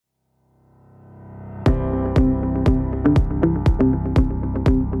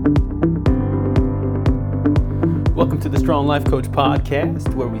the Strong Life Coach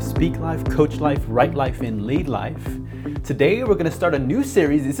podcast, where we speak life, coach life, write life, and lead life. Today, we're going to start a new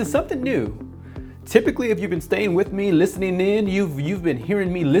series. This is something new. Typically, if you've been staying with me, listening in, you've been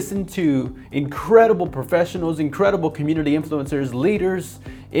hearing me listen to incredible professionals, incredible community influencers, leaders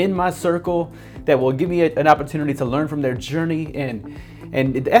in my circle that will give me an opportunity to learn from their journey, and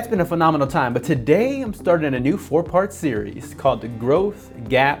that's been a phenomenal time. But today, I'm starting a new 4-part series called the Growth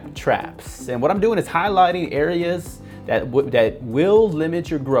Gap Traps. And what I'm doing is highlighting areas that will limit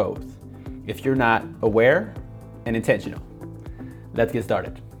your growth if you're not aware and intentional. Let's get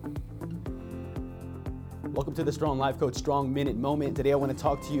started. Welcome to the Strong Life Coach Strong Minute Moment. Today I want to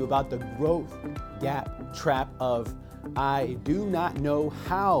talk to you about the growth gap trap of I do not know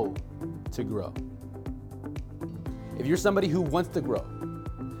how to grow. If you're somebody who wants to grow,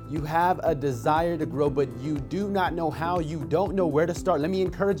 you have a desire to grow, but you do not know how, you don't know where to start, let me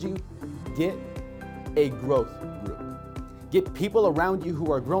encourage you, get a growth group. Get people around you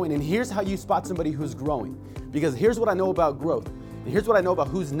who are growing. And here's how you spot somebody who's growing. Because here's what I know about growth. And here's what I know about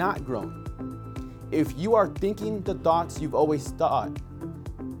who's not growing. If you are thinking the thoughts you've always thought,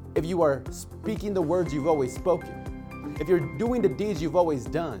 if you are speaking the words you've always spoken, if you're doing the deeds you've always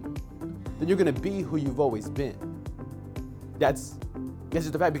done, then you're going to be who you've always been. That's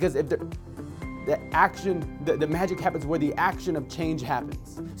just the fact, because if the magic happens where the action of change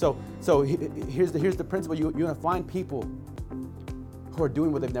happens. So here's the principle. You're going to find people who are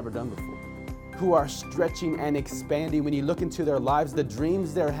doing what they've never done before, who are stretching and expanding. When you look into their lives, the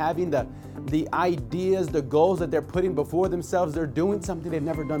dreams they're having, the ideas, the goals that they're putting before themselves, they're doing something they've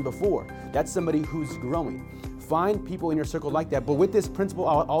never done before. That's somebody who's growing. Find people in your circle like that. But with this principle,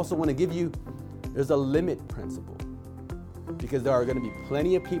 I also want to give you, there's a limit principle. Because there are going to be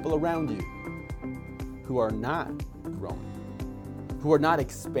plenty of people around you who are not growing, who are not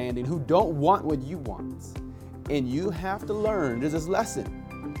expanding, who don't want what you want. And you have to learn, there's this lesson,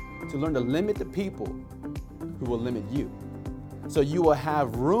 to learn to limit the people who will limit you. So you will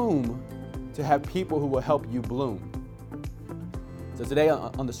have room to have people who will help you bloom. So today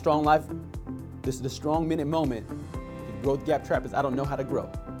on the Strong Life, this is the Strong Minute Moment. The growth gap trap is I don't know how to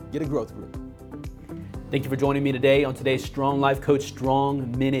grow. Get a growth group. Thank you for joining me today on today's Strong Life Coach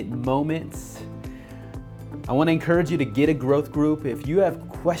Strong Minute Moments. I want to encourage you to get a growth group. If you have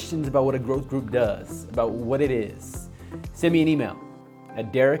questions about what a growth group does, about what it is, send me an email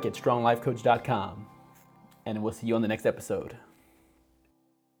at derek@stronglifecoach.com, and we'll see you on the next episode.